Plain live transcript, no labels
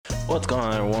What's going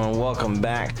on, everyone? Welcome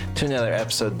back to another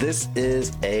episode. This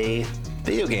is a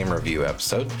video game review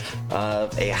episode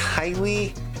of a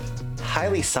highly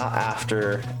sought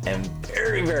after and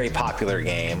very popular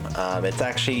game. It's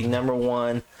actually number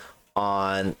one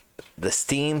on the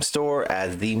Steam store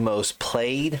as the most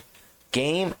played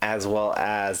game, as well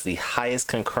as the highest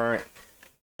concurrent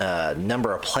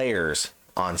number of players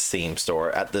on Steam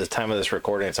store. At the time of this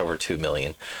recording, it's over 2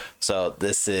 million. So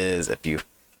this is, if you've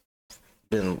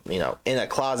been, in a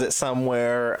closet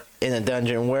somewhere, in a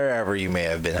dungeon, wherever you may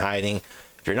have been hiding,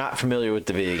 if you're not familiar with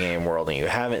the video game world and you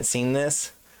haven't seen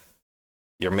this,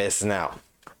 you're missing out.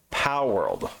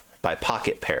 PalWorld by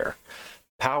Pocket Pair.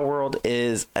 PalWorld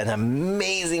is an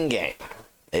amazing game.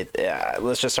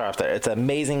 Let's just start off there. It's an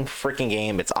amazing freaking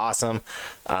game. It's awesome.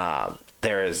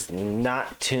 There is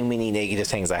not too many negative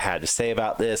things I had to say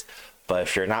about this, but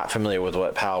if you're not familiar with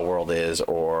what PalWorld is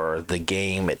or the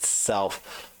game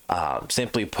itself,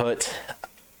 simply put,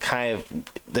 kind of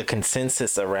the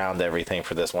consensus around everything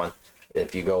for this one,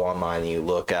 if you go online and you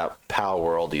look up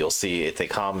PalWorld, you'll see it's a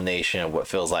combination of what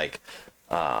feels like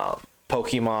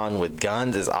Pokemon with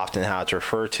guns is often how it's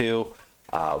referred to.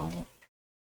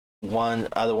 One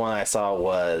other one I saw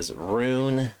was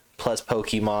Rune plus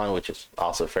Pokemon, which is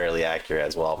also fairly accurate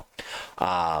as well.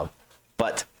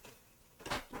 But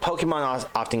Pokemon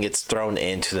often gets thrown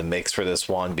into the mix for this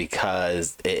one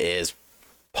because it is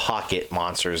pocket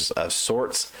monsters of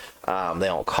sorts. They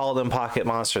don't call them pocket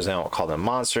monsters. They don't call them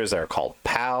monsters. They're called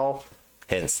PAL,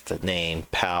 hence the name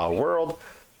PalWorld.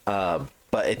 But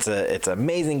it's an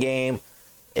amazing game.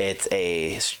 It's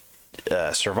a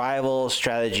survival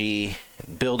strategy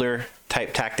builder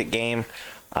type tactic game.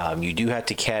 You do have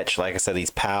to catch, like I said,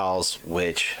 these pals,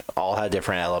 which all have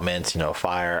different elements,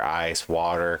 fire, ice,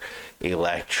 water,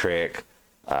 electric,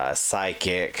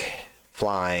 psychic,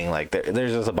 flying,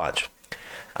 there's just a bunch.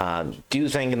 Do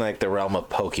think in the realm of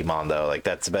Pokemon though,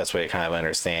 that's the best way to kind of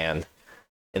understand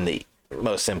in the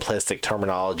most simplistic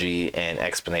terminology and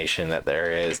explanation that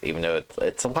there is, even though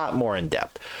it's a lot more in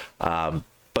depth. But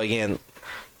again,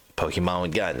 Pokemon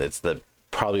with gun, it's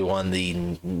probably one of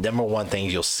the number one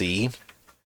things you'll see,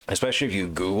 especially if you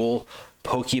Google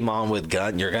Pokemon with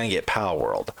gun, you're gonna get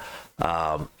PalWorld.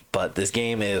 But this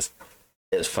game is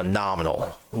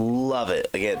phenomenal. Love it.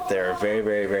 Again, there are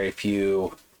very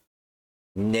few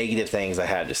negative things I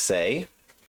had to say.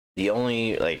 The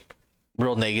only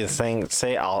real negative thing to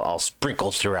say I'll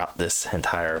sprinkle throughout this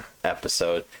entire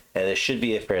episode, and it should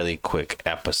be a fairly quick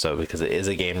episode because it is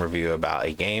a game review about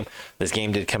a game. This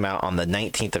game did come out on the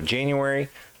 19th of January.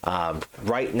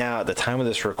 Right now, at the time of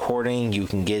this recording, you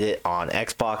can get it on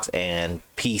Xbox and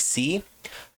PC.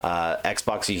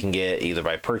 Xbox you can get either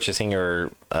by purchasing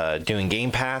or doing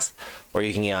Game Pass, or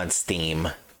you can get on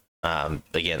Steam,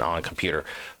 again on a computer.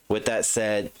 With that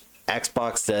said,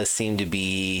 Xbox does seem to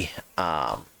be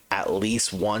at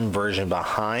least one version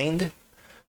behind.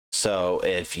 So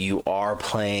if you are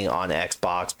playing on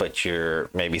Xbox, but you're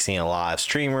maybe seeing a lot of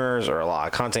streamers or a lot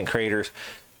of content creators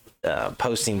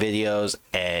posting videos,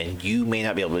 and you may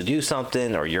not be able to do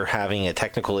something, or you're having a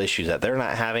technical issue that they're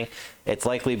not having, it's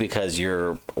likely because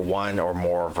you're one or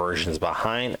more versions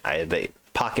behind.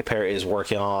 Pocket Pair is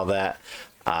working on all that,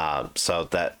 so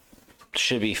that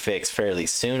should be fixed fairly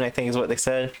soon, I think is what they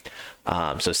said.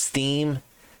 So Steam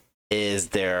is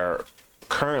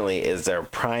currently their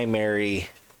primary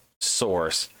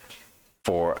source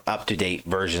for up-to-date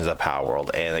versions of PalWorld.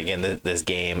 And again, this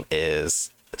game it's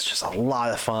just a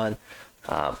lot of fun.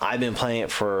 I've been playing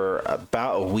it for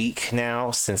about a week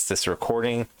now since this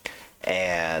recording,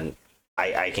 and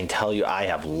I can tell you I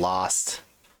have lost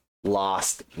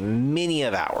many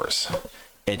of hours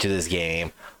into this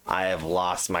game. I have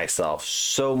lost myself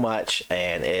so much,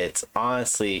 and it's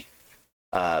honestly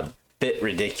a bit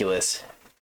ridiculous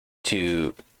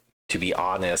to be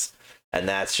honest. And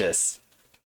that's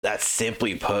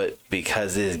simply put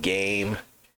because this game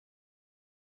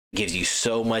gives you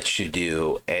so much to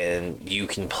do, and you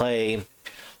can play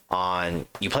on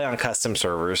custom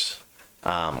servers,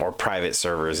 or private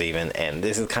servers even. And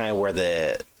this is kind of where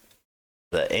the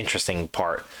interesting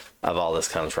part of all this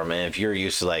comes from. And if you're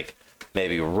used to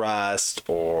maybe Rust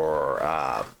or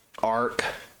Ark,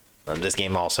 this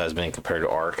game also has been compared to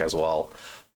Ark as well.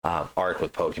 Ark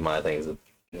with Pokemon, I think, is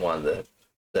one of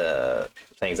the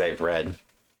things I've read.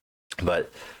 But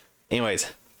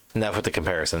anyways, enough with the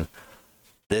comparison.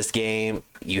 This game,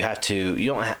 you have to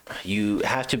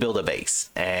build a base,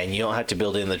 and you don't have to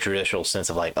build it in the traditional sense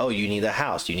of you need a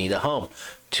house, you need a home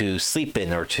to sleep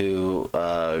in, or to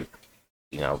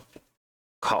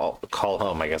call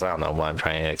home, I guess. I don't know what I'm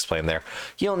trying to explain there.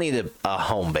 You don't need a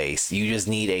home base. You just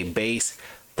need a base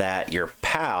that your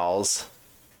pals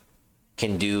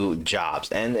can do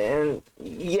jobs. And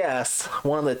yes,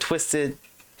 one of the twisted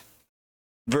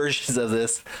versions of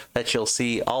this that you'll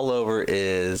see all over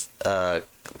is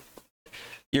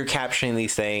you're capturing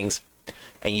these things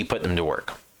and you put them to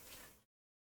work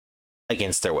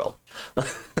against their will.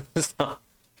 So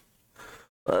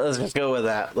let's just go with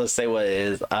that. Let's say what it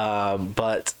is.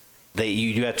 But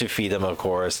you do have to feed them, of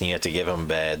course, and you have to give them a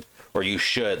bed, or you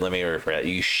should. Let me rephrase.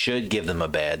 You should give them a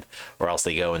bed, or else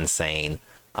they go insane.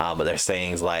 But there's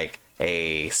things like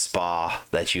a spa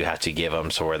that you have to give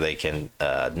them so where they can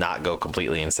not go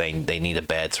completely insane. They need a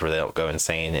bed so where they don't go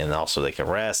insane, and also they can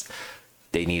rest.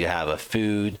 They need to have a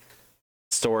food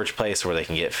storage place where they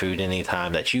can get food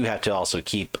anytime, that you have to also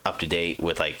keep up to date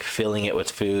with, like filling it with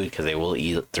food, because they will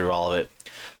eat through all of it.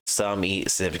 Some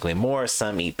eat significantly more,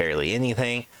 some eat barely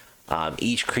anything.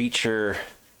 Each creature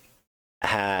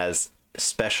has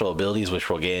special abilities, which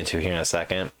we'll get into here in a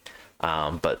second.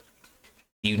 But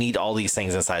you need all these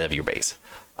things inside of your base.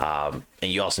 And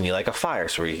you also need like a fire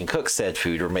so where you can cook said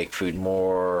food or make food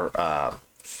more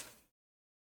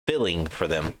filling for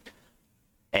them.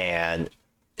 And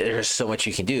there's so much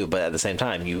you can do, but at the same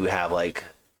time, you have like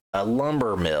a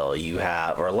lumber mill,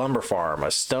 or a lumber farm,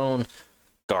 a stone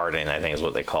garden, I think is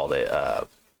what they called it.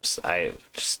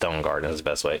 Stone garden is the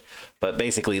best way. But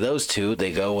basically those two,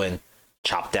 they go and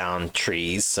chop down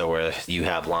trees so where you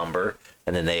have lumber,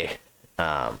 and then they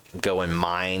go and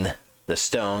mine the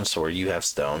stone so where you have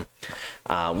stone,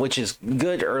 which is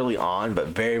good early on, but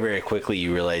very, very quickly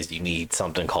you realize you need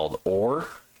something called ore,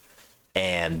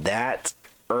 and that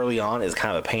early on is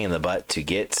kind of a pain in the butt to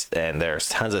get, and there's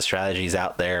tons of strategies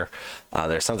out there.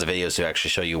 There's tons of videos to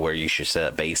actually show you where you should set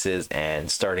up bases, and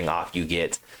starting off you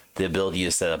get the ability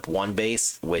to set up one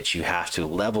base, which you have to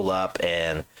level up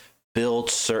and build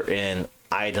certain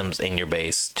items in your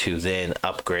base to then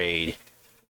upgrade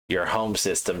your home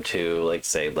system to, like,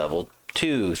 say level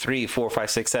 2, 3, 4, 5,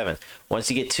 6, 7.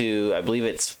 Once you get to, I believe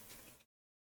it's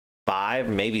 5,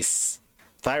 maybe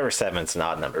 5 or 7, it's an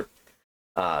odd number,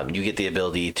 you get the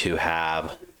ability to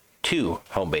have 2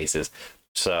 home bases.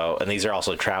 So, and these are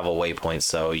also travel waypoints,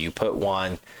 so you put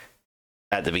one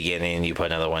at the beginning, you put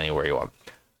another one anywhere you want.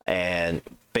 And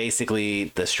basically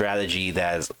the strategy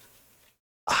that is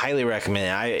highly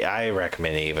recommended, I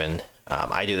recommend even,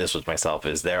 I do this with myself,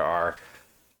 is there are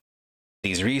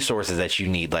these resources that you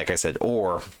need, like I said,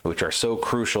 ore, which are so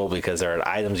crucial because there are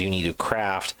items you need to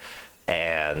craft,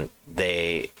 and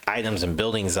items and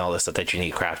buildings and all this stuff that you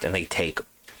need to craft, and they take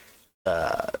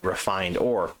refined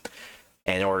ore.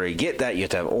 And in order to get that, you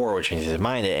have to have ore, which means you have to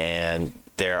mine it, and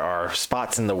there are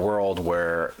spots in the world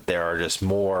where there are just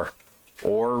more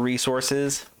ore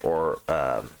resources, or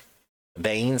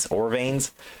veins,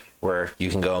 where you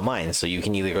can go and mine. So you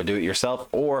can either go do it yourself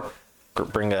or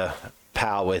bring a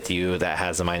pal with you that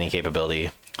has the mining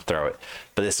capability, throw it.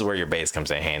 But this is where your base comes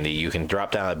in handy. You can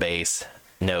drop down a base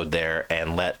node there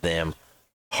and let them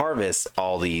harvest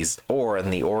all these ore,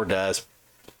 and the ore does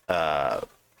come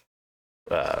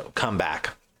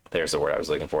back. There's the word I was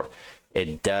looking for.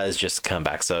 It does just come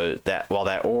back. So that while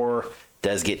that ore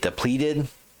does get depleted,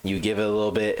 you give it a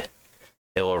little bit,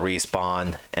 it will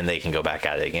respawn and they can go back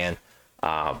at it again,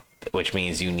 which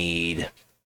means you need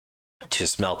to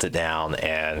smelt it down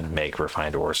and make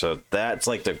refined ore. So that's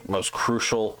like the most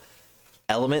crucial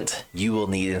element you will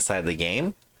need inside the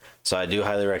game. So I do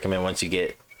highly recommend, once you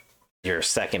get your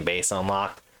second base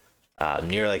unlocked,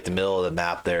 near like the middle of the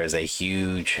map, there is a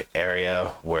huge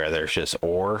area where there's just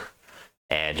ore,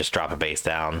 and just drop a base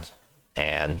down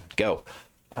and go.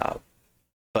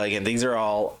 But again, these are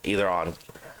all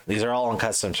on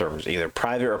custom servers, either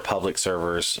private or public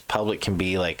servers. Public can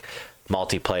be like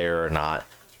multiplayer or not.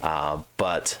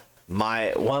 But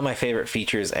one of my favorite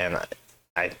features, and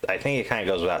I think it kind of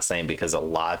goes without saying because a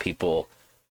lot of people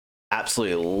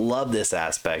absolutely love this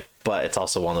aspect, but it's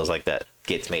also one of those like that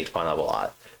gets made fun of a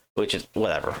lot, which is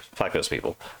whatever, fuck those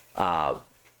people. But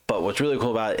what's really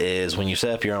cool about it is when you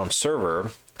set up your own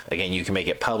server, again, you can make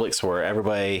it public so where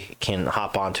everybody can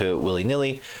hop onto it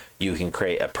willy-nilly. You can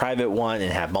create a private one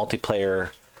and have multiplayer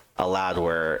allowed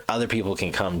where other people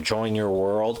can come join your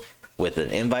world with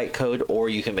an invite code, or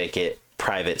you can make it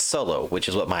private solo, which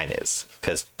is what mine is,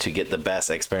 because to get the best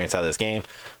experience out of this game,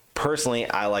 personally,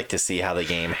 I like to see how the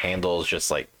game handles just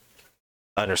like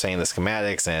understanding the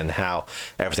schematics and how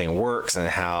everything works and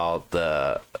how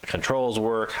the controls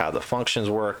work, how the functions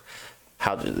work,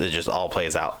 how it just all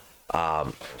plays out.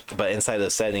 But inside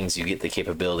those settings, you get the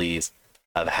capabilities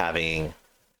of having,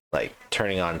 like,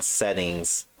 turning on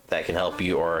settings that can help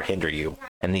you or hinder you.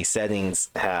 And these settings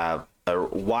have a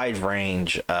wide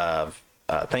range of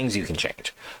things you can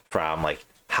change, from like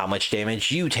how much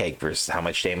damage you take versus how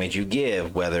much damage you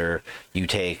give, whether you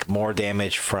take more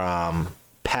damage from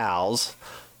pals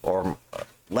or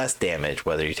less damage,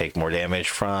 whether you take more damage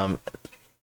from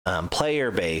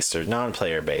player base or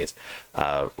non-player base,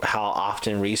 how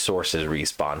often resources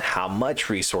respawn, how much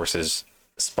resources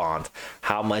spawn,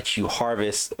 how much you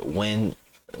harvest when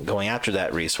going after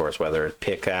that resource, whether it's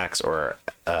pickaxe or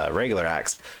regular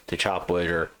axe to chop wood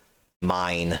or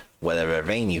mine whatever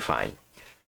vein you find.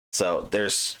 So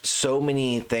there's so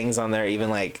many things on there, even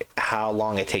like how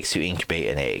long it takes to incubate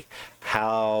an egg,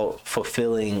 how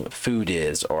fulfilling food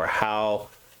is, or how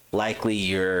likely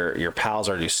your pals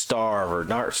are to starve or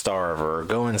not starve or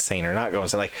go insane or not go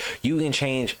insane. Like, you can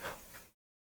change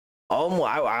almost,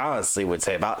 I honestly would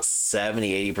say about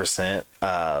 70-80%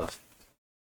 of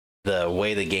the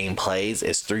way the game plays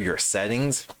is through your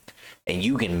settings, and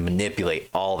you can manipulate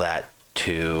all that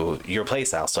to your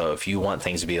playstyle. So if you want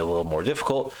things to be a little more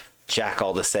difficult, jack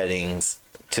all the settings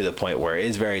to the point where it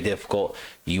is very difficult.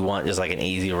 You want just like an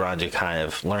easy run to kind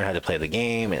of learn how to play the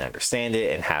game and understand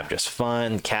it and have just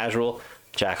fun, casual,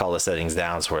 jack all the settings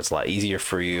down so it's a lot easier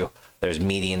for you. There's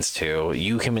medians too.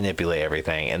 You can manipulate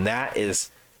everything, and that is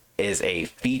a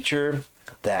feature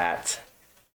that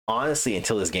honestly,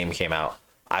 until this game came out,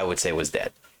 I would say was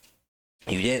dead.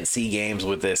 You didn't see games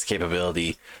with this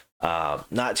capability,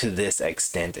 not to this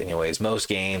extent anyways. Most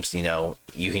games, you know,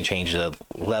 you can change the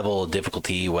level of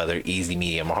difficulty, whether easy,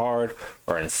 medium, or hard,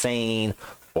 or insane,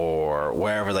 or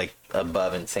wherever, like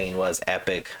above insane was.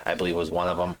 Epic, I believe, was one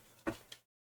of them.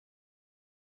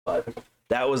 But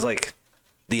that was like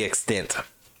the extent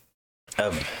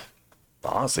of,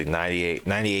 honestly,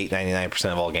 99%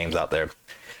 of all games out there.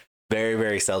 Very,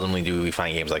 very seldomly do we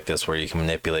find games like this where you can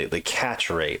manipulate the catch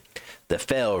rate, the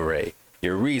fail rate,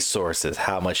 your resources,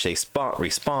 how much they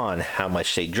respawn, how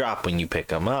much they drop when you pick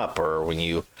them up or when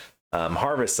you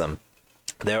harvest them.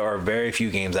 There are very few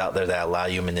games out there that allow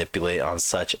you to manipulate on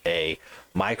such a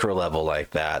micro level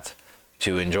like that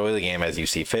to enjoy the game as you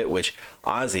see fit, which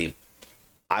honestly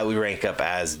I would rank up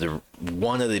as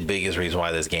one of the biggest reasons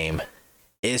why this game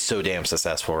is so damn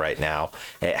successful right now.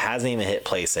 It hasn't even hit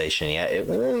PlayStation yet. It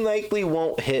likely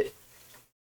won't hit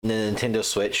the Nintendo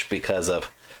Switch because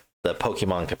of the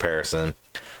Pokemon comparison.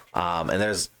 And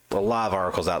there's a lot of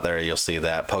articles out there. You'll see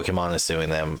that Pokemon is suing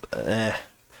them.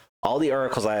 All the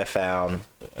articles I have found,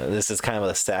 this is kind of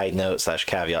a side note /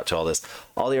 caveat to all this.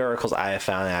 All the articles I have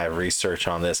found and I have researched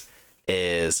on this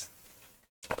is,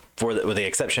 with the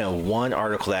exception of one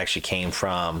article that actually came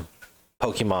from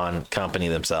Pokemon company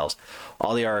themselves,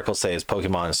 all the articles say is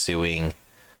Pokemon suing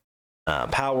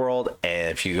PalWorld. And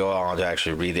if you go on to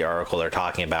actually read the article, they're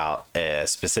talking about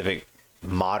specific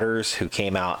modders who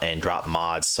came out and dropped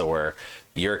mods so where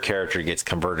your character gets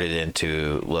converted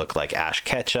into look like Ash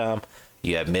Ketchum.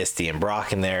 You have Misty and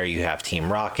Brock in there. You have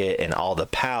Team Rocket, and all the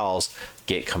pals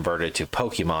get converted to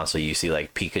Pokemon. So you see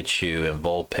like Pikachu and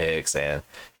Vulpix and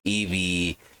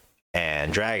Eevee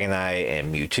and Dragonite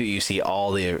and Mewtwo. You see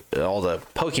all the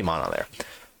Pokemon on there.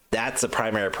 That's the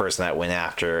primary person that went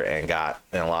after and got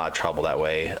in a lot of trouble that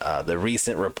way. The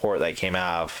recent report that came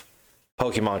out of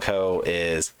Pokemon Co.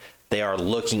 is they are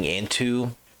looking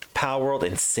into PalWorld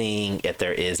and seeing if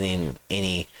there is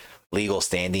any legal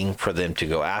standing for them to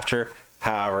go after.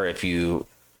 However, if you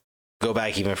go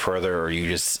back even further, or you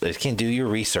just can do your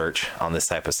research on this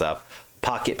type of stuff,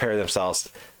 Pocket Pair themselves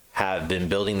have been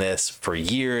building this for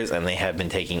years, and they have been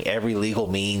taking every legal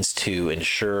means to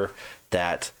ensure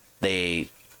that they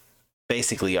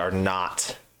basically are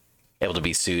not able to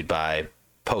be sued by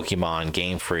Pokemon,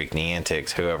 Game Freak, Niantic,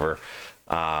 whoever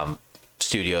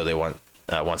studio they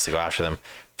wants to go after them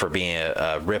for being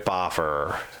a ripoff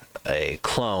or a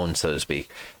clone, so to speak.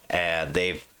 And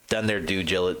they've done their due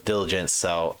diligence.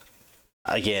 So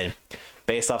again,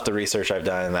 based off the research I've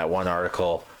done in that one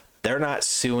article, they're not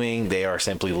suing. They are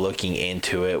simply looking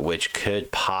into it, which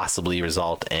could possibly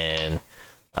result in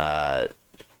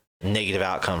negative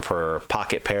outcome for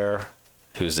Pocket Pair,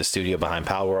 who's the studio behind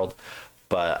PalWorld.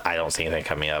 But I don't see anything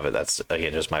coming of it. That's,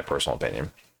 again, just my personal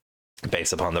opinion,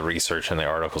 based upon the research and the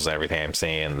articles and everything I'm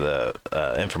seeing, the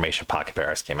information Pocket Pair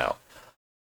has came out.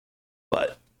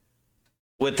 But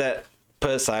with that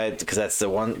put aside, because that's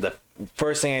the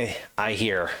first thing I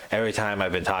hear every time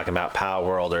I've been talking about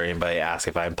PalWorld, or anybody asks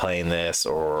if I'm playing this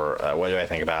or what do I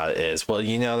think about it, is, well,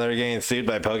 you know, they're getting sued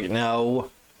by Pokemon.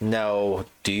 No,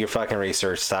 do your fucking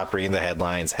research. Stop reading the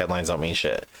headlines. Headlines don't mean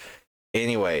shit.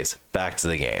 Anyways, back to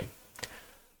the game.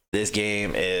 This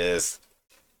game is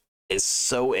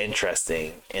so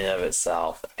interesting in of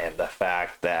itself, and the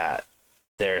fact that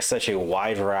there's such a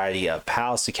wide variety of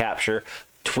pals to capture.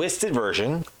 Twisted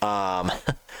version.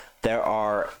 there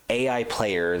are AI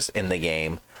players in the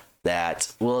game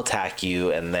that will attack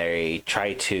you, and they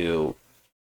do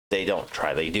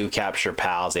capture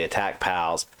pals, they attack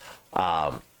pals,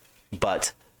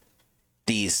 but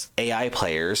these AI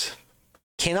players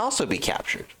can also be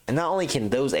captured. And not only can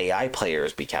those AI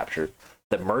players be captured,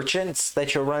 the merchants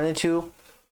that you'll run into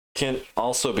can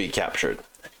also be captured.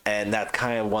 And that's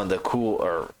kind of one of the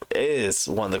cool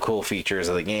features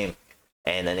of the game.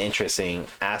 And an interesting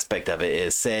aspect of it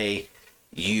is, say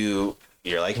you're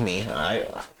like me, I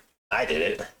did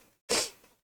it.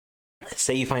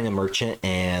 Say you find a merchant,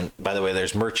 and by the way,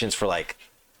 there's merchants for like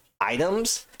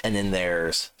items, and then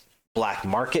there's black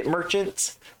market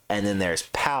merchants, and then there's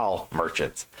PAL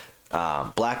merchants.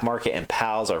 Black market and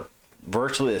PALs are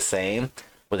virtually the same,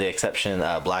 with the exception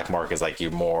of black market is like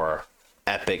your more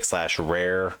epic /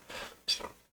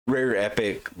 rare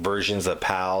epic versions of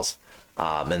PALs.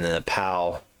 And then the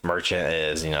PAL merchant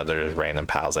is, there's random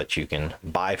PALs that you can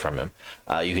buy from him.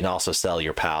 You can also sell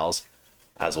your PALs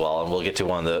as well, and we'll get to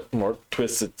one of the more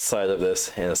twisted side of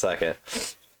this in a second.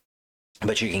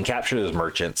 But you can capture those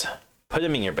merchants, put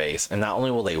them in your base, and not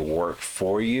only will they work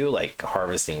for you, like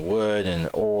harvesting wood and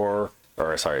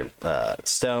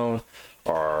stone,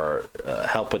 or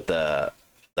help with the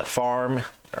farm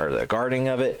or the gardening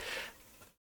of it,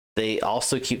 they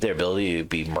also keep their ability to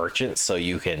be merchants, so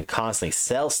you can constantly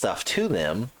sell stuff to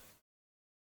them,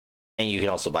 and you can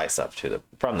also buy stuff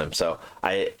from them. So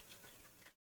I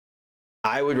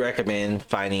would recommend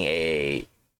finding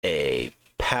a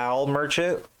PAL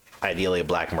merchant, ideally a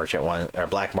black merchant one or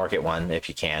black market one if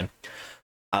you can.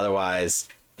 Otherwise,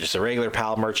 just a regular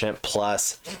PAL merchant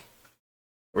plus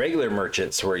regular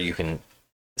merchants where you can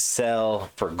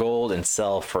sell for gold and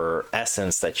sell for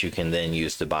essence that you can then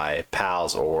use to buy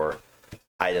pals or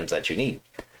items that you need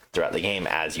throughout the game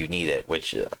as you need it,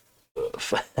 which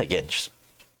again, just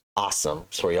awesome.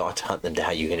 So you don't have to hunt them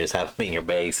down, you can just have them in your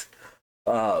base.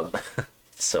 So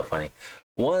funny.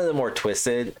 One of the more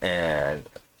twisted and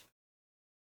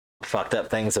fucked up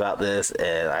things about this,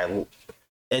 and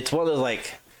it's one of those,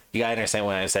 like, you gotta understand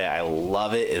when I say I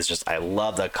love it, is just I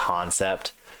love the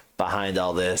concept behind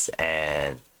all this,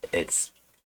 and it's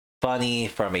funny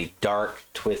from a dark,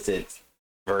 twisted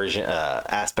version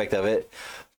aspect of it.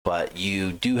 But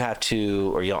you do have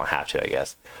to, or you don't have to, I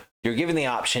guess. You're given the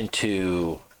option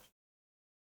to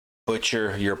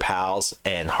butcher your pals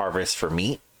and harvest for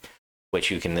meat,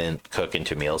 which you can then cook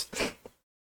into meals.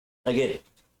 Again,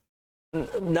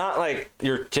 not like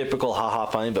your typical haha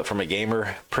funny, but from a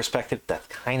gamer perspective, that's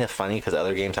kind of funny because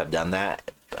other games have done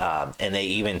that, and they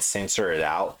even censor it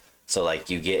out. So like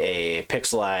you get a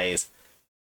pixelized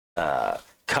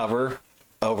cover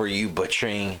over you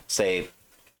butchering, say,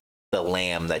 the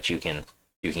lamb that you can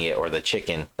get, or the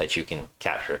chicken that you can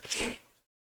capture.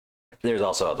 There's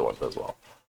also other ones as well.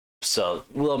 So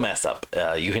a little messed up.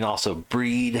 You can also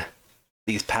breed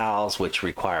these pals, which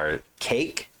require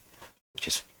cake, which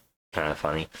is kind of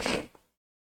funny.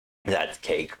 That's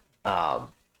cake.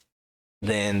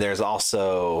 Then there's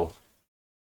also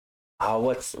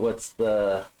what's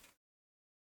the,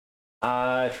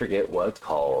 I forget what it's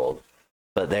called,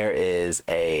 but there is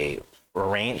a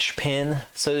ranch pin,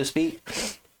 so to speak.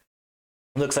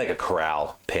 Looks like a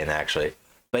corral pin, actually.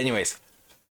 But anyways,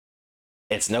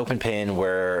 it's an open pin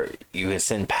where you can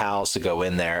send pals to go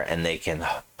in there, and they can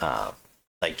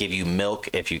like give you milk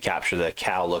if you capture the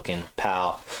cow looking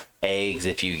pal, eggs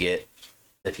if you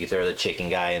throw the chicken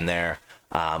guy in there,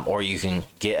 or you can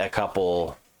get a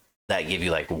couple that give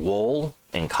you like wool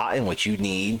and cotton, which you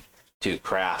need to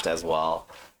craft as well.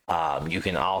 You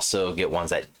can also get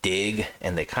ones that dig,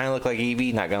 and they kind of look like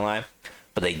Eevee, not gonna lie,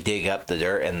 but they dig up the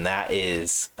dirt, and that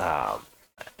is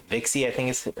Vixie, I think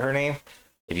is her name.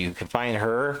 If you can find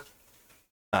her,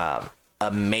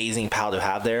 amazing pal to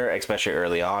have there, especially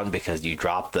early on, because you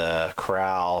drop the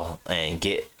corral and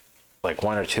get like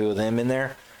one or two of them in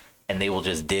there, and they will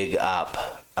just dig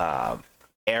up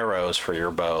arrows for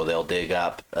your bow. They'll dig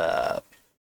up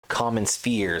common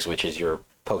spheres, which is your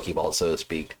Pokeball, so to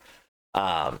speak,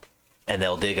 and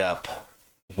they'll dig up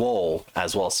wool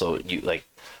as well. So you like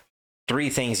three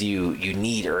things you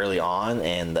need early on,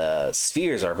 and the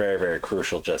spheres are very, very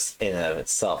crucial just in and of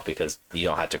itself because you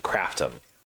don't have to craft them.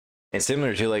 And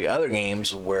similar to like other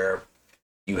games where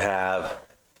you have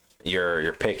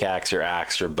your pickaxe, your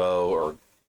axe, your bow or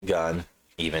gun,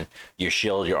 even your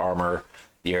shield, your armor,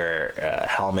 your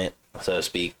helmet, so to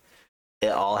speak, it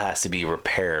all has to be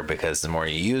repaired, because the more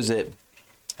you use it,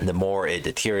 the more it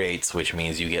deteriorates, which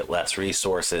means you get less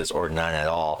resources or none at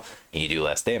all, and you do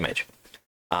less damage.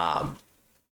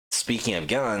 Speaking of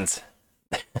guns,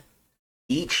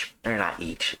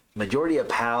 majority of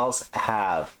pals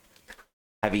have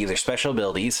have either special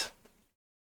abilities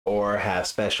or have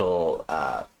special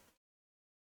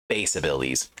base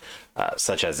abilities,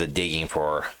 such as the digging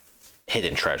for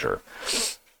hidden treasure,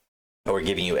 or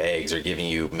giving you eggs, or giving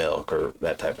you milk, or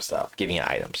that type of stuff, giving you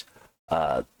items.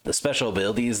 The special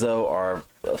abilities, though, are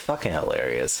fucking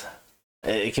hilarious.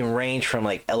 It can range from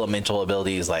like elemental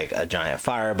abilities like a giant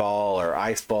fireball or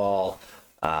ice ball.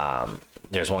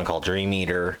 There's one called Dream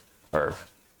Eater or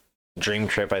Dream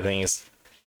Trip, I think is.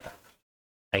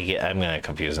 I'm gonna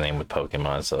confuse the name with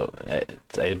Pokemon, so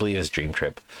I believe it's Dream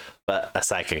Trip, but a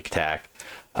psychic attack.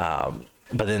 But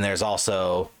then there's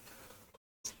also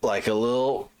like a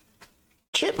little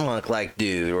chipmunk like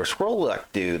dude or squirrel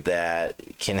like dude that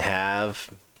can have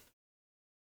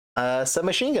a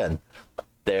submachine gun.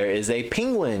 There is a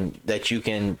penguin that you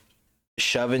can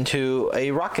shove into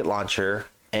a rocket launcher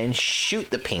and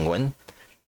shoot the penguin,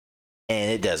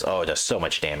 and it does so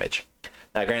much damage.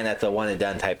 Now, granted, that's a one and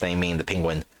done type thing, meaning the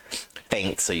penguin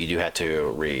faints, so you do have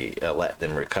to let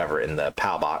them recover in the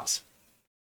PAL box.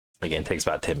 Again, it takes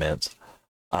about 10 minutes.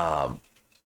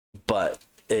 But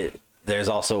there's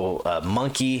also a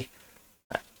monkey,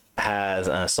 has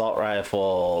an assault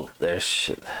rifle. There's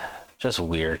just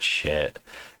weird shit.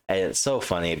 And it's so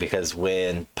funny because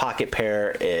when Pocket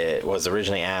Pair it was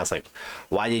originally asked, like,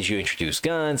 why did you introduce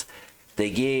guns? They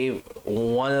gave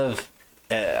one of,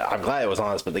 I'm glad it was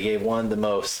honest, but they gave one of the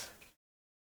most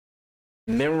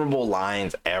memorable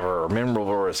lines ever,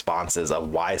 memorable responses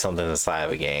of why something's inside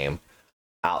of a game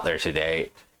out there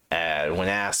today. And when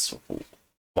asked,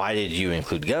 why did you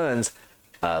include guns?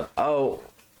 Well,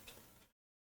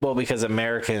 because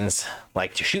Americans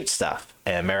like to shoot stuff,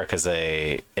 and America's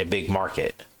a big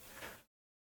market.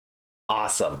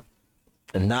 Awesome.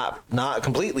 And not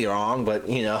completely wrong, but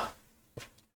you know,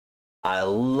 I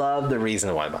love the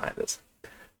reason why behind this.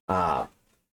 But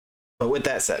with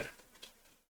that said,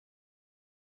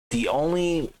 the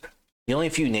only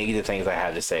few negative things I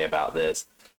have to say about this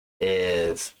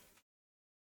is,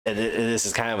 and this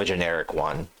is kind of a generic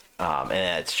one,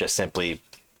 and it's just simply,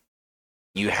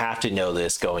 you have to know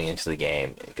this going into the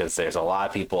game, because there's a lot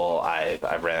of people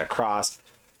I've ran across,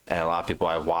 and a lot of people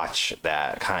I've watched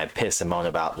that kind of piss and moan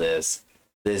about this.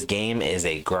 This game is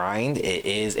a grind. It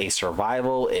is a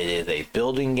survival. It is a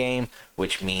building game,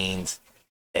 which means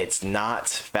it's not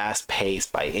fast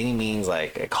paced by any means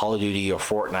like a Call of Duty or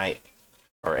Fortnite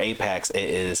or Apex. It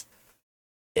is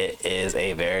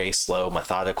a very slow,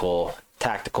 methodical,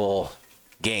 tactical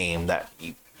game that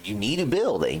you need to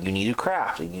build, and you need to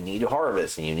craft, and you need to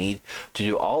harvest, and you need to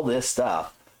do all this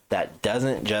stuff that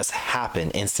doesn't just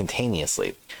happen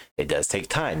instantaneously. It does take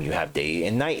time. You have day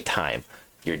and night time.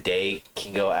 Your day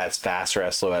can go as fast or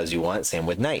as slow as you want. Same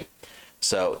with night.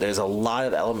 So there's a lot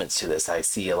of elements to this. I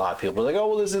see a lot of people like, oh,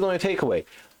 well, this is only a takeaway.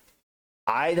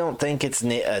 I don't think it's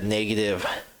a negative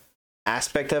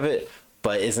aspect of it,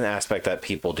 but it's an aspect that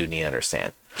people do need to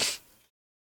understand.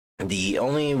 The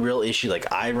only real issue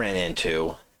like I ran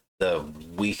into the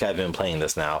week I've been playing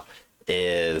this now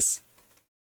is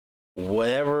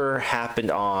whatever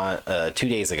happened on 2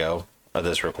 days ago of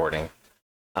this recording.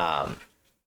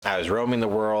 I was roaming the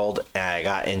world, and I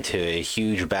got into a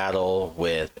huge battle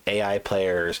with AI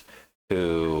players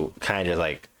who kind of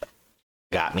like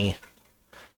got me,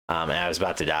 and I was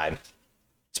about to die.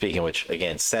 Speaking of which,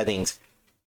 again, settings,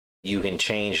 you can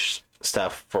change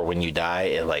stuff for when you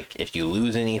die. Like if you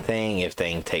lose anything, if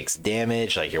thing takes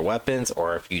damage, like your weapons,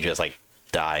 or if you just like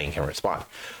die and can respawn,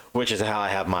 which is how I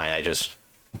have mine. I just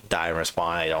die and respawn.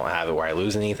 I don't have it where I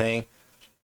lose anything.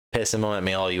 Piss them at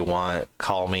me all you want.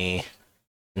 Call me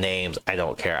names. I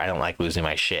don't care. I don't like losing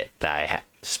my shit that I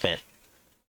spent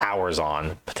hours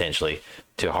on potentially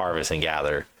to harvest and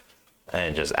gather,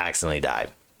 and just accidentally die.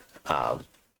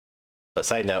 But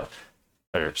side note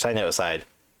aside,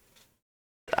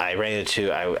 I ran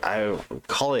into, I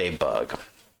call it a bug.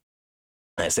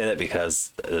 And I say that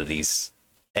because these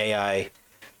AI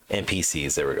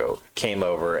NPCs, there we go, came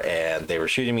over and they were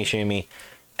shooting me,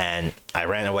 and I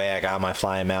ran away. I got on my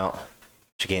flying mount,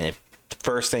 which again, the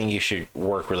first thing you should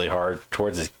work really hard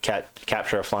towards is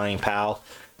capture a flying PAL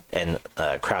and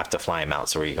craft a flying mount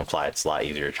so where you can fly. It's a lot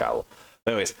easier to travel.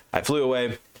 But anyways, I flew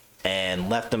away and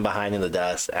left them behind in the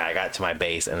dust, and I got to my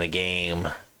base, and the game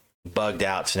bugged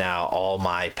out. So now all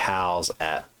my pals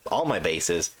at all my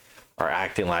bases are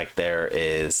acting like there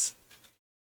is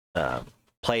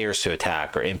players to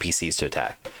attack or NPCs to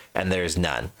attack, and there's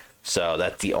none. So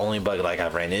that's the only bug like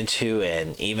I've ran into,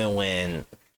 and even when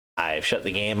I've shut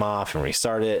the game off and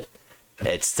restart it,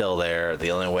 it's still there.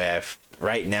 The only way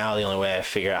I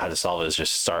figure out how to solve it is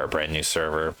just start a brand new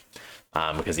server,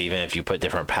 because even if you put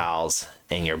different pals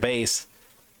in your base,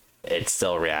 it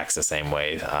still reacts the same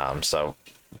way. So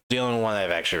the only one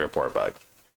I've actually reported bug.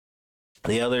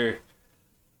 The other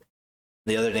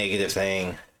negative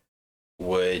thing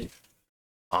would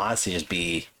honestly just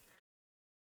be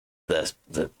the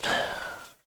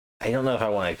I don't know if I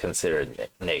want to consider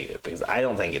it negative, because I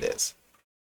don't think it is,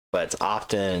 but it's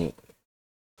often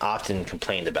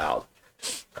complained about,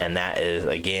 and that is,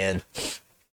 again,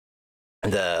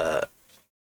 the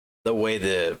way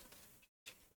the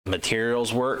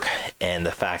materials work, and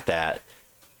the fact that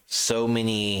so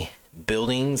many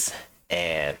buildings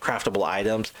and craftable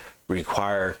items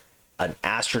require an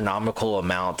astronomical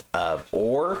amount of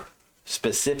ore,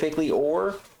 specifically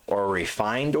ore or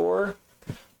refined ore.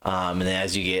 And then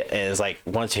as you get, and it's like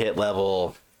once you hit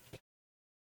level,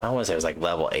 I want to say it was like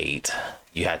level 8,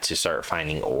 you had to start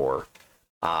finding ore.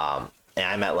 And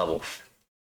I'm at level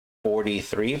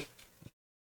 43.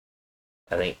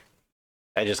 I think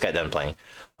I just got done playing.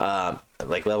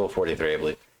 Like level 43, I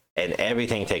believe. And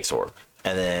everything takes ore.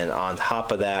 And then on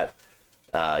top of that,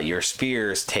 your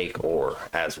spears take ore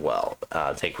as well,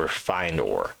 take refined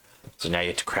ore. So now you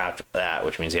have to craft that,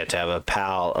 which means you have to have a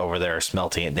pal over there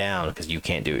smelting it down, because you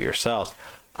can't do it yourself.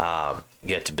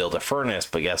 You have to build a furnace,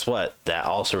 but guess what? That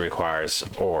also requires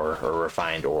ore, or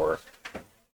refined ore.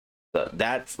 So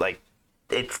that's like,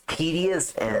 it's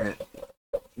tedious. And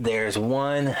there's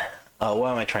one,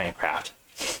 what am I trying to craft?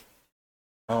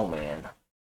 Oh man.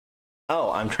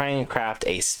 Oh, I'm trying to craft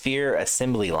a sphere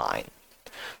assembly line.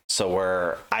 So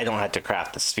where I don't have to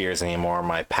craft the spheres anymore,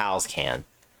 my pals can.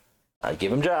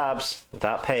 Give them jobs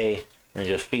without pay and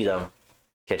just feed them.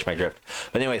 Catch my drift.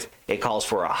 But anyways, it calls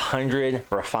for 100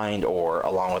 refined ore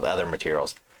along with other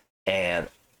materials. And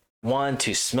one,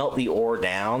 to smelt the ore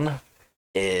down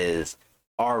is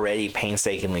already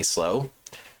painstakingly slow.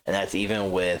 And that's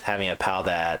even with having a pal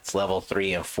that's level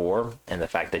 3 and 4, and the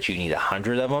fact that you need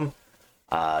 100 of them.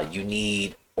 You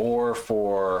need ore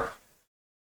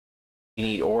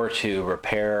to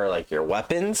repair like your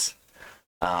weapons,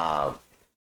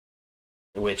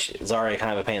 which is already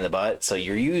kind of a pain in the butt. So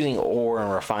you're using ore and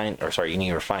you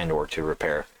need refined ore to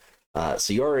repair.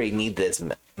 So you already need this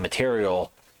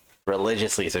material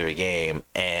religiously through the game,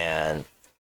 and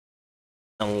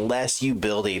unless you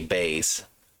build a base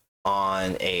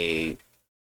on a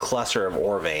cluster of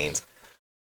ore veins,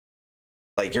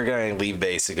 like, you're going to leave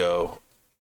base to go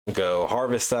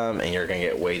harvest them, and you're going to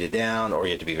get weighted down, or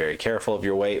you have to be very careful of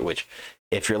your weight, which,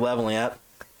 if you're leveling up,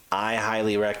 I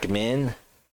highly recommend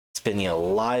spending a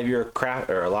lot of your craft,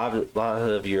 or a lot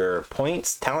of your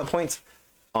points, talent points,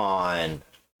 on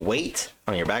weight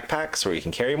on your backpack, so you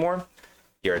can carry more,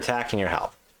 your attack, and your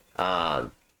health.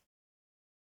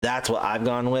 That's what I've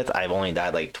gone with. I've only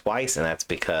died like twice, and that's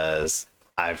because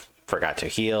I forgot to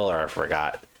heal, or I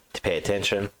forgot to pay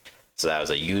attention. So that was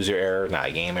a user error, not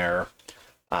a game error.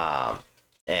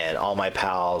 And all my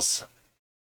pals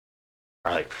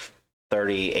are like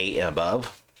 38 and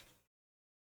above.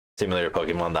 Similar to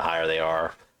Pokemon, the higher they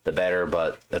are, the better.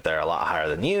 But if they're a lot higher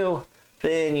than you,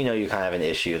 then you kind of have an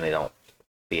issue and they don't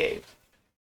behave.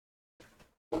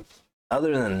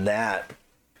 Other than that,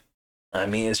 I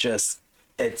mean,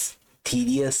 it's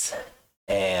tedious,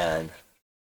 and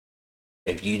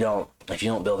if you don't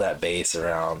build that base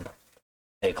around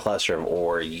a cluster of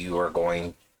ore,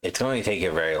 it's going to take you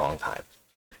a very long time.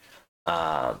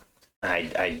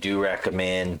 I do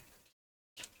recommend,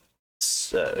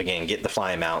 again, get the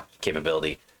fly mount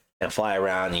capability and fly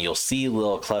around, and you'll see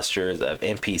little clusters of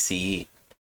NPC,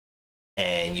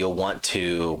 and you'll want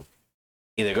to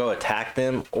either go attack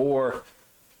them or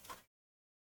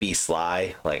be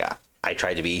sly, like I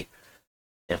tried to be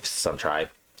in some tribe,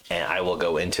 and I will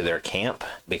go into their camp,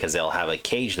 because they'll have a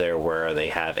cage there where they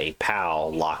have a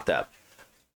PAL locked up,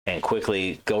 and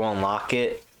quickly go unlock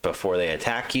it before they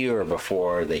attack you or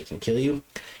before they can kill you,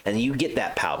 and you get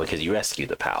that PAL because you rescued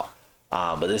the PAL.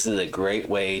 But this is a great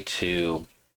way to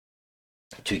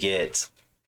get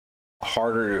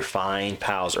harder to find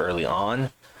PALs early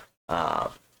on,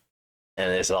 and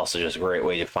it's also just a great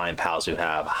way to find PALs who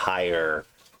have higher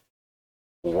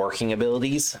working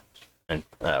abilities and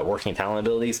working talent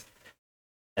abilities,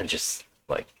 and just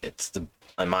like, it's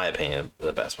in my opinion,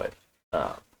 the best way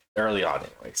early on.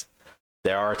 Anyways,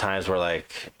 there are times where,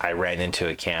 like, I ran into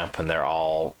a camp and they're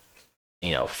all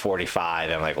 45,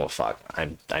 and I'm like, well, fuck,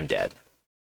 I'm dead.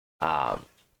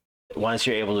 Once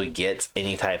you're able to get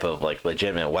any type of like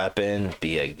legitimate weapon,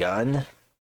 be a gun,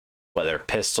 whether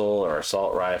pistol or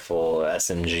assault rifle,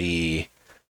 SMG,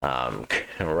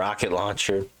 rocket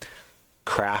launcher,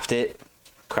 craft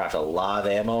a lot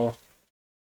of ammo.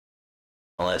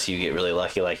 Unless you get really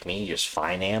lucky like me, you just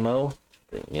find ammo.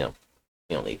 You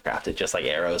don't need to craft it, just like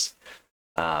arrows.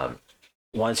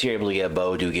 once you're able to get a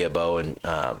bow, do get a bow, and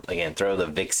again, throw the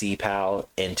Vixie pal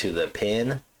into the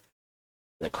pin,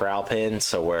 the corral pin,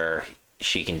 so where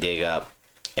she can dig up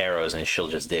arrows and she'll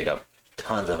just dig up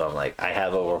tons of them. Like I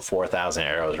have over 4,000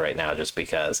 arrows right now just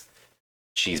because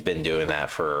she's been doing that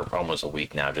for almost a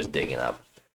week now, just digging up,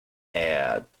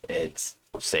 and it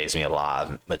saves me a lot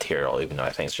of material, even though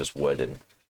I think it's just wood and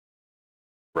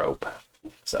rope.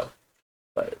 So,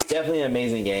 but definitely an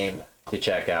amazing game to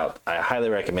check out. I highly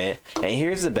recommend it. And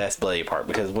here's the best bloody part,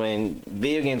 because when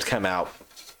video games come out,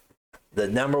 the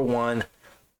number one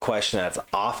question that's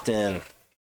often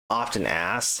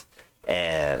asked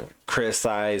and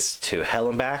criticized to hell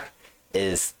and back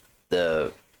is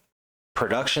the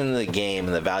production of the game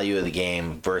and the value of the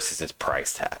game versus its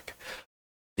price tag.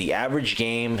 The average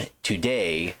game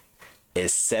today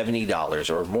is $70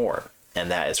 or more,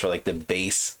 and that is for like the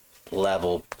base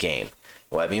level game.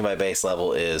 What I mean by base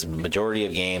level is majority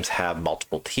of games have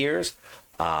multiple tiers,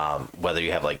 whether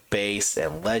you have like base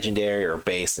and legendary, or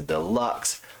base and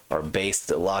deluxe, or base,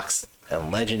 deluxe,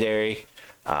 and legendary.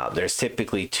 There's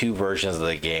typically two versions of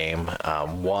the game.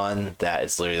 One that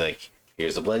is literally like,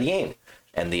 here's the bloody game,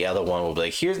 and the other one will be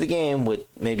like, here's the game with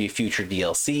maybe future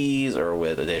DLCs or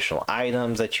with additional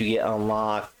items that you get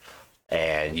unlocked,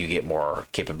 and you get more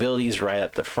capabilities right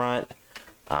up the front.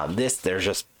 There's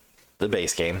just the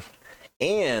base game,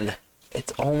 and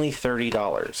it's only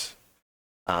 $30.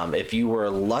 If you were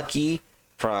lucky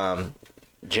from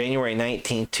January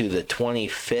 19th to the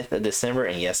 25th of December,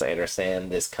 and yes, I understand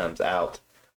this comes out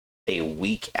a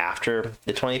week after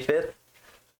the 25th,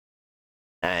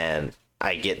 and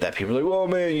I get that people are like, well,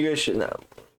 man, you guys should know.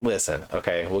 Listen,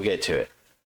 okay, we'll get to it.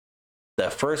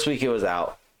 The first week it was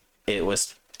out, it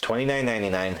was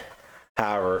 $29.99.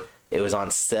 However, it was on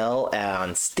sale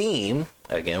on Steam.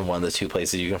 Again, one of the two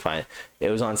places you can find it. It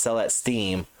was on sale at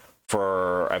Steam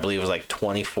for, I believe it was like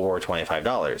 $24,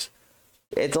 $25.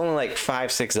 It's only like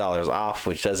 $5-6 off,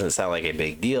 which doesn't sound like a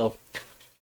big deal,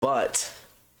 but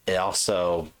it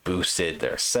also boosted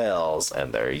their sales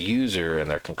and their user and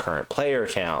their concurrent player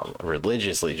count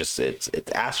religiously. Just it's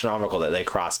astronomical that they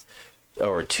crossed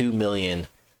over 2 million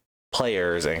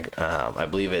players, and I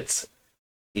believe it's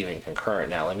even concurrent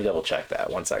now. Let me double check that.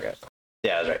 1 second.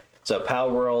 Yeah, that's right. So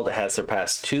PalWorld has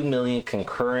surpassed 2 million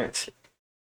concurrent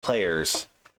players,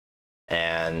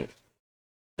 and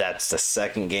that's the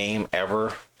second game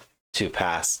ever to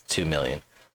pass 2 million.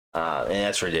 And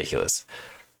that's ridiculous.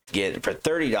 Get for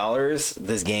 $30,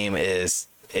 this game is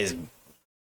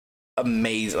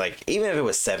amazing. Like, even if it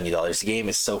was $70, the game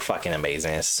is so fucking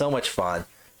amazing. It's so much fun.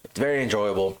 It's very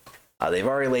enjoyable. They've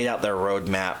already laid out their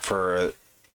roadmap for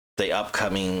the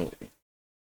upcoming,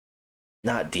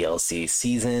 not DLC,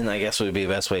 season, I guess would be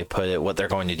the best way to put it, what they're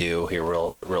going to do here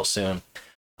real soon.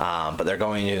 But they're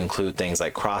going to include things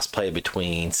like crossplay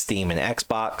between Steam and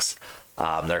Xbox.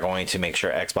 They're going to make sure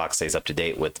Xbox stays up to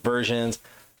date with versions.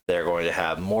 They're going to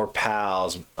have more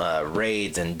pals,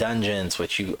 raids and dungeons,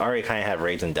 which you already kind of have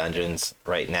raids and dungeons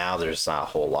right now. There's not a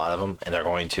whole lot of them, and they're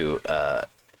going to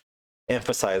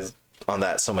emphasize on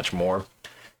that so much more,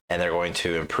 and they're going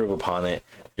to improve upon it.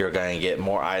 You're going to get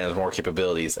more items, more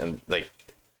capabilities, and like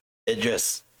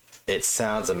it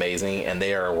sounds amazing, and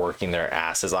they are working their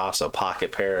asses off. So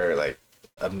Pocket Pair, like,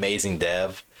 amazing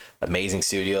dev, amazing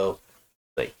studio.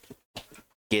 Like,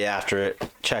 get after it,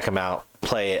 check them out,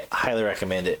 play it, highly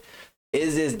recommend it.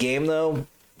 Is this game though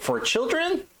for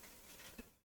children?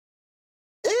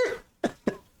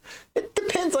 It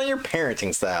depends on your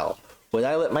parenting style. Would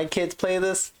I let my kids play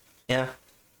this? Yeah,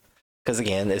 because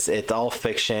again, it's all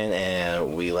fiction,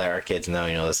 and we let our kids know,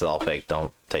 this is all fake.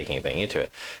 Don't take anything into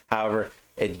it. However,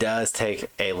 it does take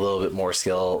a little bit more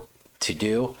skill to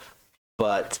do,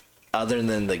 but other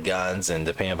than the guns, and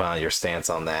depending upon your stance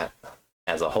on that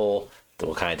as a whole, that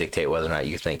will kind of dictate whether or not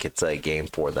you think it's a game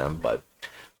for them. But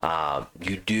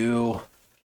you do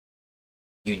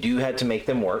have to make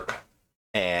them work,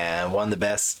 and one of the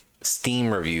best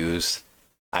Steam reviews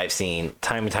I've seen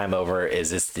time and time over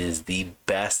is this is the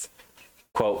best,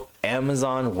 quote,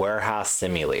 Amazon warehouse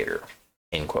simulator,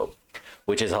 end quote,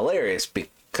 which is hilarious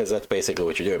because that's basically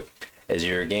what you're doing, is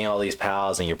you're getting all these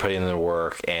pals and you're putting in the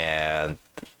work, and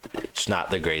it's not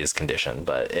the greatest condition,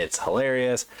 but it's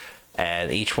hilarious,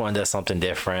 and each one does something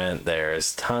different.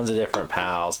 There's tons of different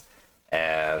pals,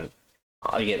 and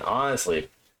again, honestly,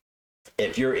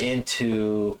 if you're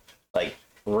into like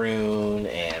Rune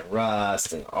and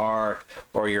Rust and Ark,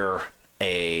 or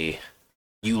you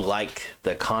like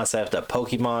the concept of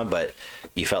Pokemon, but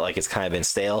you felt like it's kind of been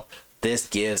stale, this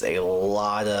gives a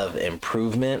lot of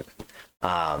improvement.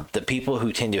 The people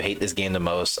who tend to hate this game the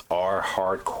most are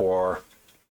hardcore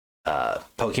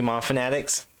Pokemon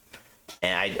fanatics,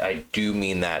 And I do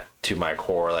mean that to my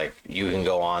core. Like, you can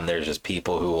go on, there's just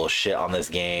people who will shit on this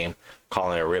game,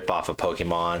 calling it a ripoff of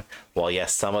Pokemon. While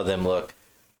yes, some of them look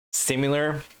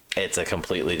similar, it's a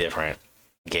completely different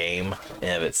game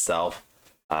in of itself.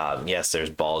 Yes, there's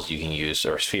balls you can use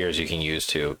or spheres you can use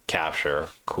to capture.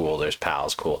 Cool. There's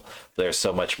pals. Cool. There's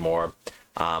so much more.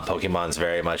 Pokemon's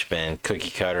very much been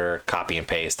cookie cutter, copy and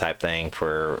paste type thing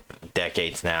for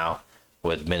decades now,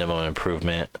 with minimum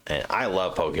improvement. And I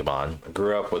love Pokemon. I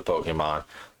grew up with Pokemon,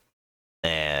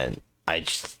 and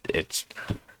it's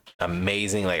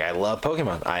amazing. Like, I love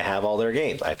Pokemon. I have all their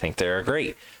games. I think they're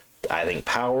great. I think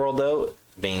PalWorld, though,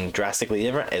 being drastically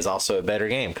different, is also a better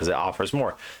game because it offers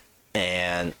more.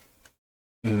 And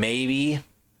maybe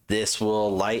this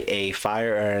will light a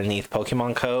fire underneath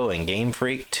Pokemon Co. and Game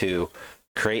Freak to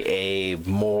create a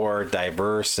more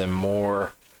diverse and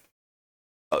more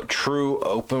true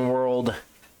open world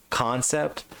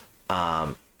concept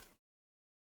for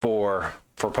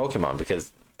Pokemon,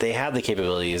 because they have the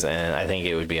capabilities, and I think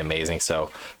it would be amazing.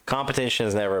 So competition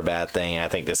is never a bad thing. I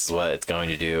think this is what it's going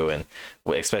to do, and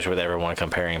especially with everyone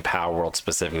comparing PalWorld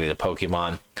specifically to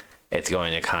Pokemon, it's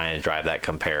going to kind of drive that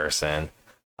comparison.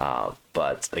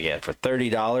 But again, for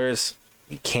 $30,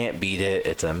 you can't beat it.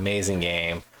 It's an amazing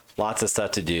game. Lots of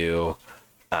stuff to do.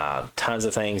 Tons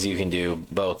of things you can do,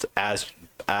 both as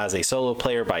a solo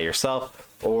player by yourself,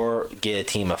 or get a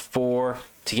team of 4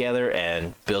 together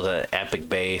and build an epic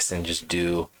base and just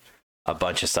do a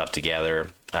bunch of stuff together.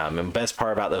 And the best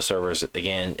part about those servers,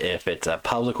 again, if it's a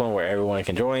public one where everyone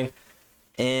can join,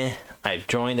 I've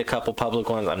joined a couple public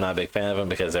ones. I'm not a big fan of them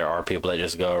because there are people that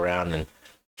just go around and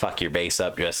fuck your base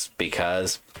up just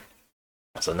because.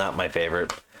 So not my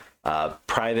favorite.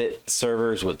 Private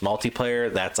servers with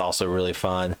multiplayer, that's also really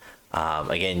fun.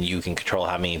 Again, you can control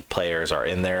how many players are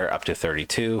in there, up to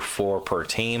 32, 4 per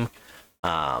team,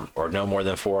 or no more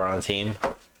than 4 on a team.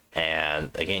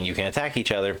 And again, you can attack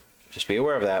each other. Just be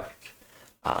aware of that.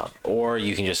 Or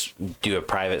you can just do a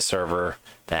private server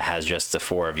that has just the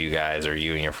 4 of you guys or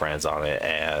you and your friends on it,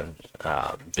 and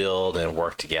build and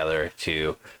work together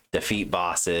to defeat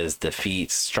bosses,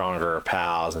 defeat stronger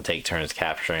pals, and take turns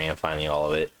capturing and finding all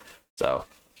of it. So,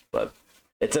 but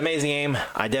it's an amazing game.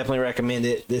 I definitely recommend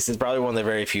it. This is probably one of the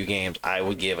very few games I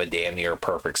would give a damn near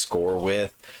perfect score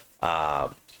with.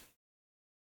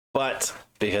 But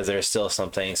because there's still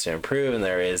some things to improve, and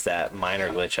there is that minor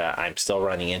glitch I'm still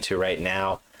running into right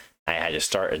now. I had to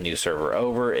start a new server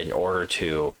over in order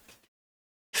to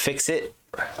fix it.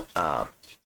 Again,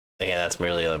 that's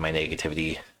merely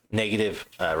my negative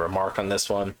remark on this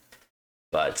one.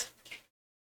 But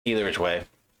either which way,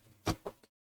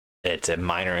 it's a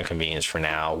minor inconvenience for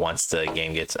now. Once the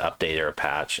game gets updated or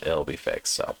patched, it'll be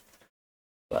fixed. So,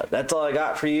 but that's all I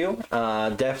got for you.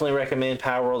 Definitely recommend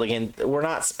PalWorld. Again, we're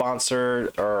not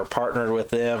sponsored or partnered with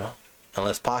them,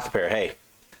 unless Pocket Pair, hey,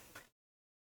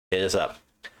 hit us up.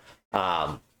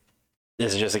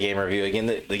 This is just a game review. Again,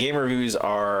 the game reviews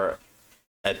are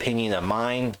opinion of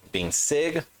mine, being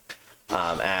Sig,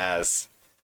 as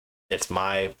it's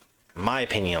my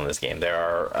opinion on this game. There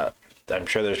are I'm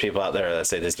sure there's people out there that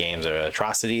say this game's an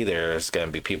atrocity. There's going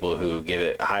to be people who give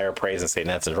it higher praise and say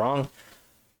that's wrong.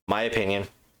 My opinion,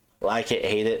 like it,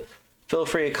 hate it, feel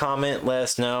free to comment, let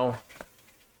us know,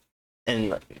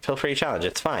 and feel free to challenge.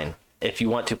 It's fine. If you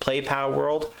want to play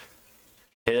PalWorld,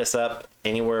 hit us up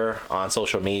anywhere on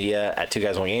social media at 2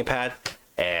 Guys 1 Gamepad,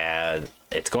 and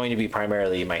it's going to be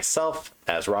primarily myself,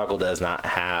 as Roggle does not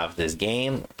have this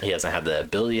game. He doesn't have the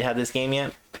ability to have this game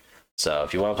yet. So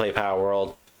if you want to play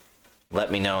PalWorld, let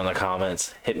me know in the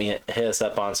comments. Hit us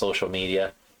up on social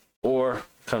media, or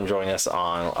come join us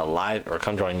on a live, or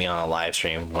come join me on a live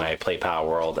stream when I play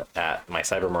PalWorld at my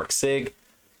Cybermark Sig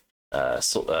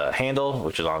handle,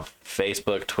 which is on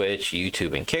Facebook, Twitch,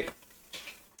 YouTube, and Kick.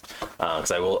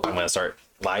 Because I'm going to start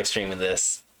live streaming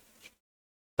this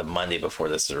the Monday before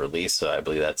this is released, so I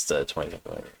believe that's the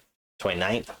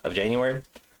 29th of January.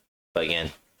 But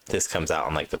again, this comes out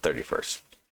on like the 31st.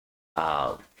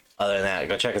 Other than that,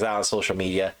 go check us out on social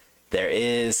media. There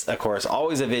is, of course,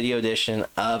 always a video edition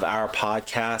of our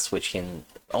podcast, which can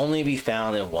only be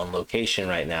found in one location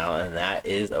right now, and that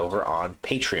is over on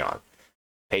Patreon.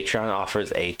 Patreon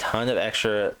offers a ton of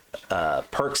extra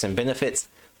perks and benefits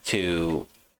to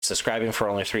subscribing for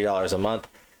only $3 a month.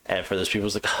 And for those people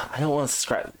who's like, I don't want to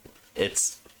subscribe,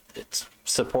 it's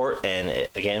support. And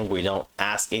again, we don't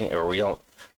ask any, or we don't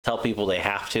tell people they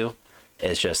have to.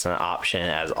 It's just an option,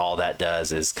 as all that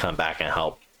does is come back and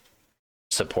help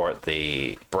support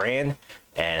the brand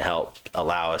and help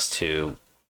allow us to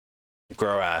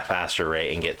grow at a faster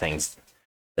rate and get things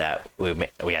that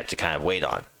we had to kind of wait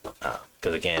on.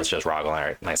 Because again, it's just Rogel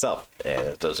and myself.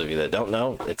 And those of you that don't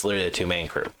know, it's literally a 2-man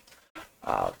crew.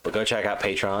 But go check out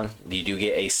Patreon. You do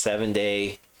get a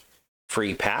 7-day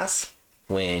free pass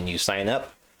when you sign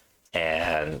up,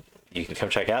 and you can come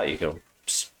check out. You can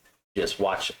just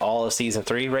watch all of season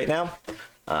 3 right now.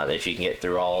 If you can get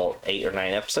through all 8 or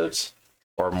 9 episodes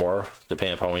or more,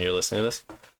 depending upon when you're listening to this.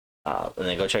 And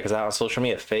then go check us out on social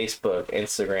media: Facebook,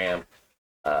 Instagram,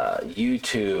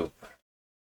 YouTube,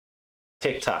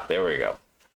 TikTok. There we go.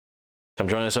 Come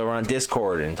join us over on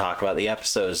Discord and talk about the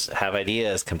episodes. Have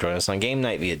ideas. Come join us on game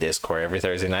night via Discord every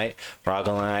Thursday night.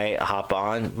 Rogel and I hop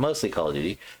on, mostly Call of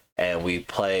Duty, and we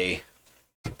play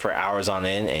for hours on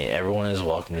end, and everyone is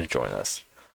welcome to join us.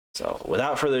 So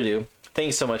without further ado, thank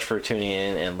you so much for tuning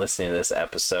in and listening to this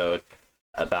episode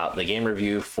about the game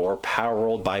review for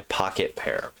PalWorld by Pocket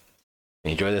Pair. If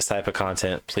you enjoy this type of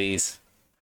content, please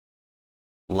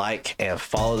like and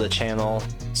follow the channel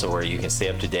so where you can stay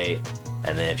up to date.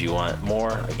 And then if you want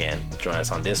more, again, join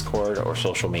us on Discord or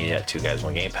social media at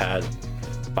 2guys1gamepad.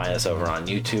 Find us over on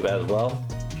YouTube as well.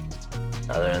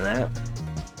 Other than that,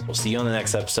 we'll see you on the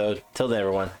next episode. Till then,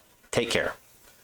 everyone, take care.